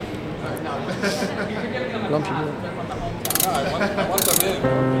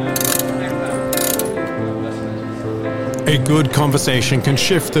A good conversation can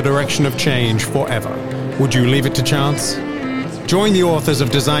shift the direction of change forever. Would you leave it to chance? Join the authors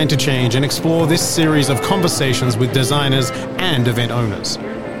of Design to Change and explore this series of conversations with designers and event owners.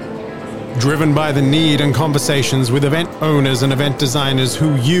 Driven by the need and conversations with event owners and event designers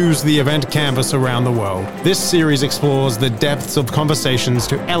who use the event canvas around the world, this series explores the depths of conversations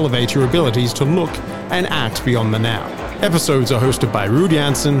to elevate your abilities to look and act beyond the now. Episodes are hosted by Ruud,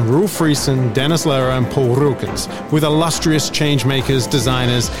 Janssen, Roel Frissen, Dennis Lehrer and Paul Rukens, with illustrious changemakers,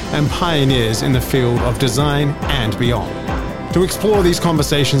 designers and pioneers in the field of design and beyond. To explore these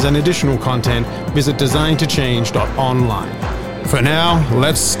conversations and additional content, visit DESIGNtoCHANGE.online. For now,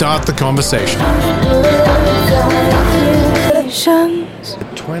 let's start the conversation. The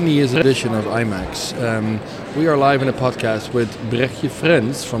 20th edition of IMEX. We are live in a podcast with Bregje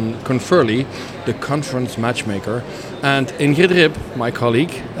Frens from Conferly, the conference matchmaker, and Ingrid, my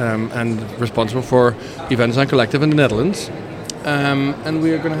colleague, and responsible for Event Design Collective in the Netherlands. And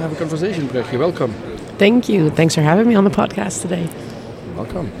we are going to have a conversation. Bregje, welcome. Thank you. Thanks for having me on the podcast today.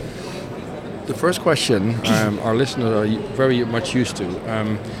 Welcome. The first question our listeners are very much used to.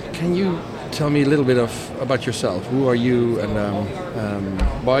 Can you tell me a little bit about yourself? Who are you, and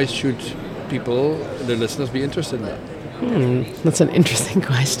why should people, the listeners, be interested in that? That's an interesting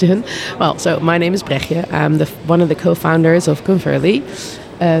question. Well, so my name is Bregje. I'm one of the co-founders of Conferly.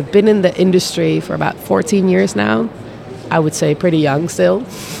 Been in the industry for about 14 years now. I would say pretty young still.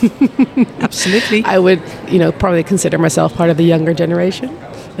 Absolutely. I would, probably consider myself part of the younger generation.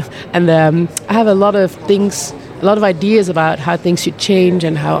 And I have a lot of ideas about how things should change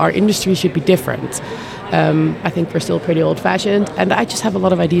and how our industry should be different. I think we're still pretty old-fashioned, and I just have a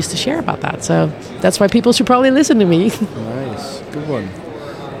lot of ideas to share about that. So that's why people should probably listen to me. Nice, good one.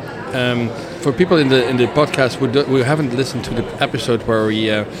 For people in the podcast who haven't listened to the episode where we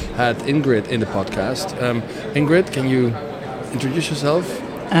had Ingrid in the podcast, Ingrid, can you introduce yourself?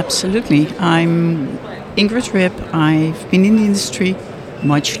 Absolutely. I'm Ingrid Rip. I've been in the industry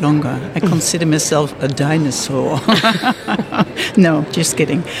much longer. I consider myself a dinosaur. No, just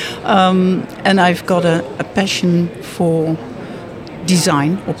kidding. And I've got a passion for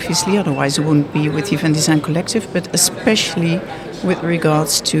design, obviously, otherwise I wouldn't be with the Event Design Collective, but especially with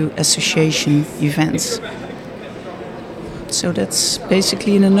regards to association events. So that's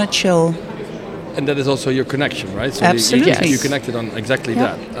basically in a nutshell. And that is also your connection, right? So Absolutely. You connected on exactly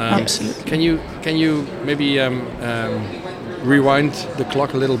that. Absolutely. Can you maybe rewind the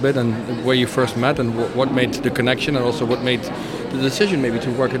clock a little bit and where you first met and what made the connection, and also what made the decision maybe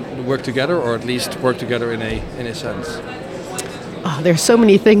to work together, or at least work together in a sense? Oh, there's so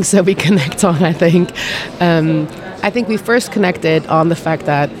many things that we connect on, I think. I think we first connected on the fact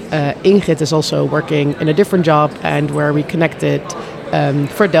that Ingrid is also working in a different job, and where we connected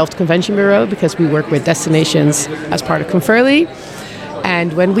for Delft Convention Bureau, because we work with destinations as part of Conferly.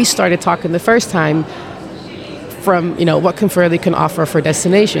 And when we started talking the first time from, what Conferly can offer for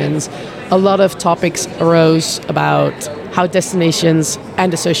destinations, a lot of topics arose about how destinations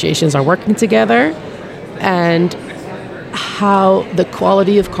and associations are working together, and how the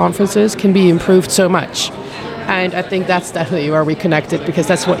quality of conferences can be improved so much. And I think that's definitely where we connected, because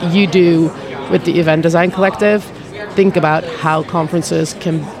that's what you do with the Event Design Collective. Think about how conferences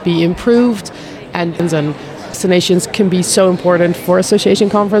can be improved, and destinations can be so important for association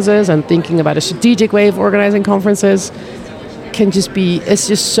conferences, and thinking about a strategic way of organizing conferences it's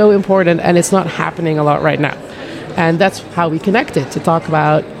just so important, and it's not happening a lot right now. And that's how we connected, to talk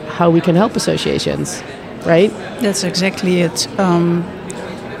about how we can help associations, right? That's exactly it.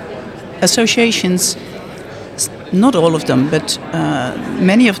 Associations, not all of them, but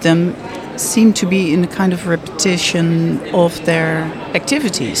many of them seem to be in a kind of repetition of their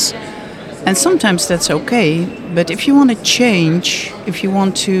activities. And sometimes that's okay, but if you want to change, if you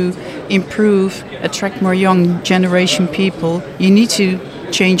want to improve, attract more young generation people, you need to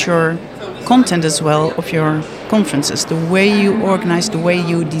change your content as well of your conferences, the way you organize, the way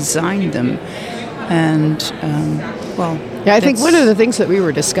you design them. And, I think one of the things that we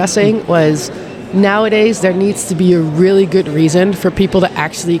were discussing was, nowadays there needs to be a really good reason for people to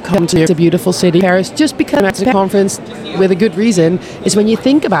actually come to a beautiful city, Paris, just because it's a conference with a good reason is when you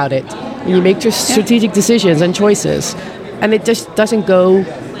think about it, when you make your strategic decisions and choices. And it just doesn't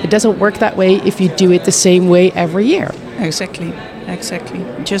work that way if you do it the same way every year. Exactly.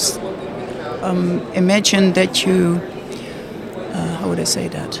 Just imagine that you, how would I say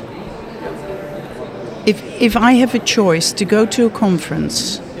that? If I have a choice to go to a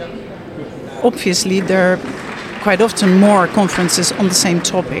conference, obviously there are quite often more conferences on the same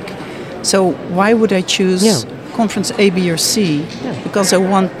topic. So why would I choose conference A, B, or C? Because I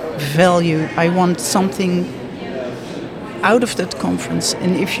want value. I want something out of that conference.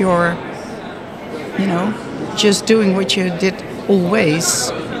 And if you're, just doing what you did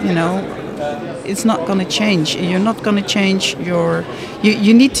always, it's not going to change. You're not going to change your...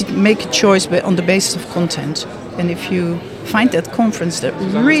 You need to make a choice on the basis of content. And if you find that conference that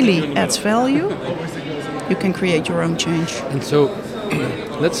really adds value, you can create your own change. And so,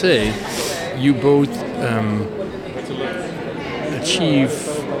 let's say you both achieve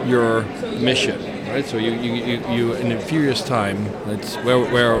your mission, right? So you in a few years' time, that's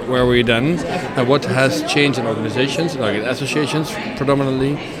where are we then? And what has changed in organizations, like in associations,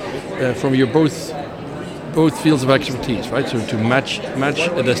 predominantly from your both fields of expertise, right? So to match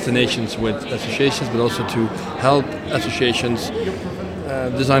destinations with associations, but also to help associations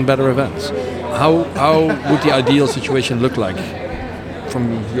design better events. How would the ideal situation look like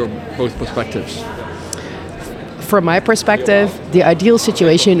from your both perspectives? From my perspective, the ideal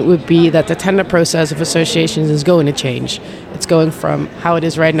situation would be that the tender process of associations is going to change. It's going from how it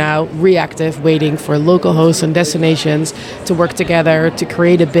is right now, reactive, waiting for local hosts and destinations to work together to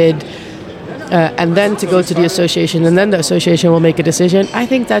create a bid, and then to go to the association, and then the association will make a decision. I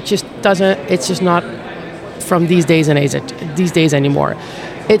think that it's just not from these days anymore.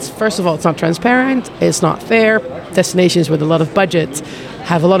 It's, first of all, it's not transparent, it's not fair. Destinations with a lot of budget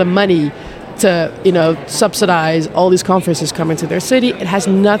have a lot of money to subsidize all these conferences coming to their city. It has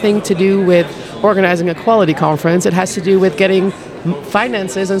nothing to do with organizing a quality conference. It has to do with getting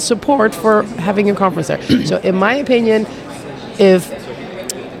finances and support for having a conference there. So in my opinion, if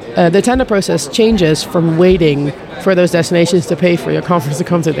the tender process changes from waiting for those destinations to pay for your conference to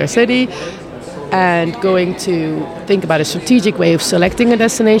come to their city and going to think about a strategic way of selecting a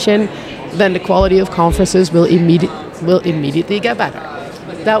destination, then the quality of conferences will immediately get better.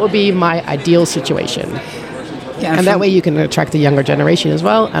 That would be my ideal situation. Yeah, and that way you can attract the younger generation as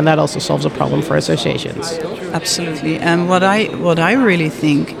well, and that also solves a problem for associations. Absolutely. And what I really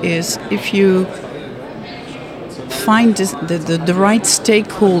think is if you find the right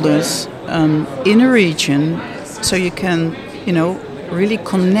stakeholders in a region, so you can, really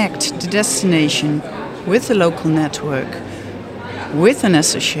connect the destination with the local network, with an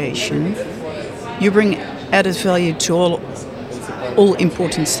association, you bring added value to all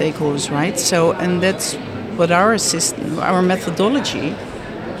important stakeholders, right? So, and that's what our methodology,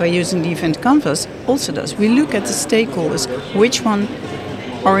 by using the event canvas, also does. We look at the stakeholders, which ones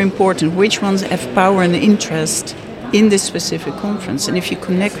are important, which ones have power and interest in this specific conference. And if you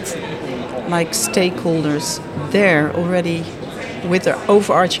connect like stakeholders there already with their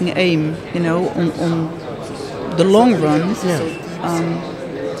overarching aim, on the long run,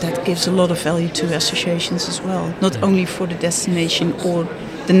 that gives a lot of value to associations as well. Not only for the destination or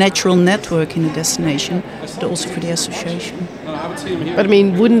the natural network in the destination, but also for the association. But I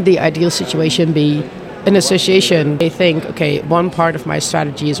mean, wouldn't the ideal situation be an association? They think, okay, one part of my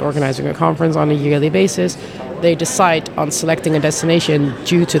strategy is organizing a conference on a yearly basis. They decide on selecting a destination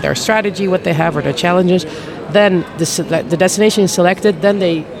due to their strategy, what they have, or their challenges. Then the destination is selected. Then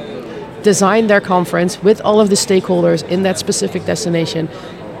they design their conference with all of the stakeholders in that specific destination,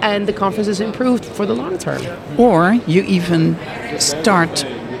 and the conference is improved for the long term. Or you even start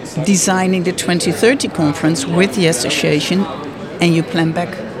designing the 2030 conference with the association, and you plan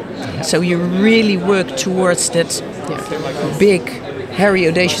back. So you really work towards that big, hairy,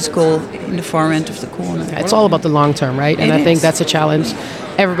 audacious goal in the far end of the corner. It's all about the long term, right? And I think that's a challenge.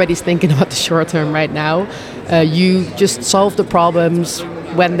 Everybody's thinking about the short term right now. You just solve the problems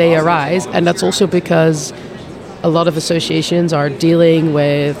when they arise, and that's also because a lot of associations are dealing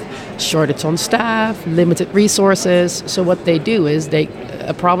with shortage on staff, limited resources. So what they do is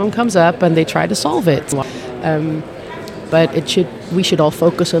a problem comes up and they try to solve it. But we should all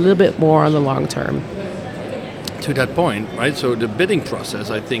focus a little bit more on the long term. To that point, right? So the bidding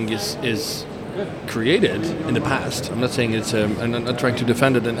process, I think, is created in the past. I'm not saying it's. I'm not trying to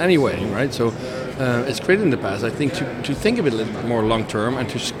defend it in any way, right? So it's created in the past. I think to think of it a little bit more long term and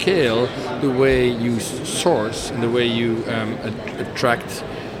to scale the way you source and the way you attract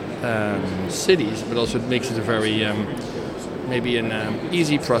cities, but also it makes it a very maybe an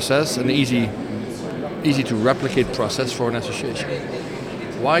easy process, an easy to replicate process for an association.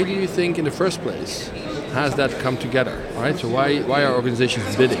 Why do you think, in the first place, has that come together? Right. So why are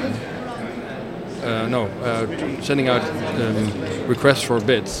organizations bidding? Sending out requests for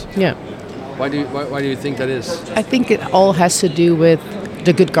bids. Yeah. Why do you think that is? I think it all has to do with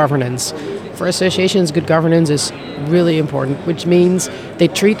the good governance. for associations, good governance is really important, which means they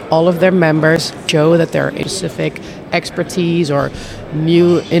treat all of their members, show that there are specific expertise or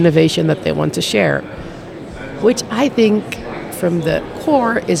new innovation that they want to share, which I think from the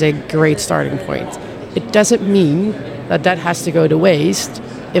core is a great starting point. It doesn't mean that that has to go to waste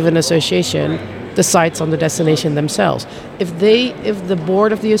if an association decides on the destination themselves. If the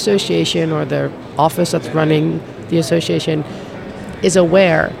board of the association or the office that's running the association is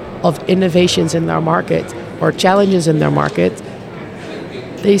aware of innovations in their market or challenges in their market,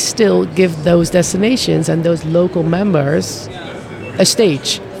 they still give those destinations and those local members a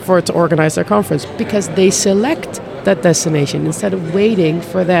stage for it to organize their conference, because they select that destination instead of waiting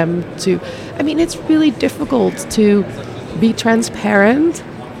for them to. I mean, it's really difficult to be transparent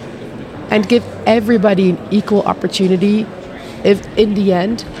and give everybody an equal opportunity if in the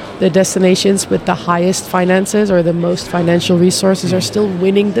end the destinations with the highest finances or the most financial resources are still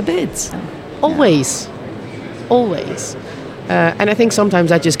winning the bids. Always. And I think sometimes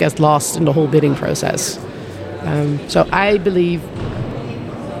that just gets lost in the whole bidding process. So I believe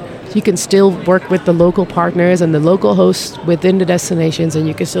you can still work with the local partners and the local hosts within the destinations, and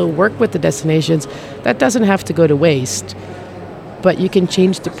you can still work with the destinations. That doesn't have to go to waste. But you can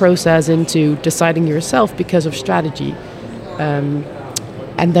change the process into deciding yourself because of strategy.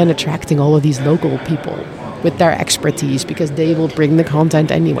 And then attracting all of these local people with their expertise, because they will bring the content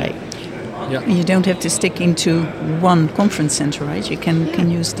anyway. Yeah. You don't have to stick into one conference center, right? You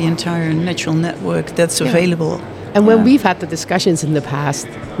can use the entire natural network that's available. And when we've had the discussions in the past,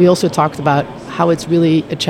 we also talked about how it's really a challenge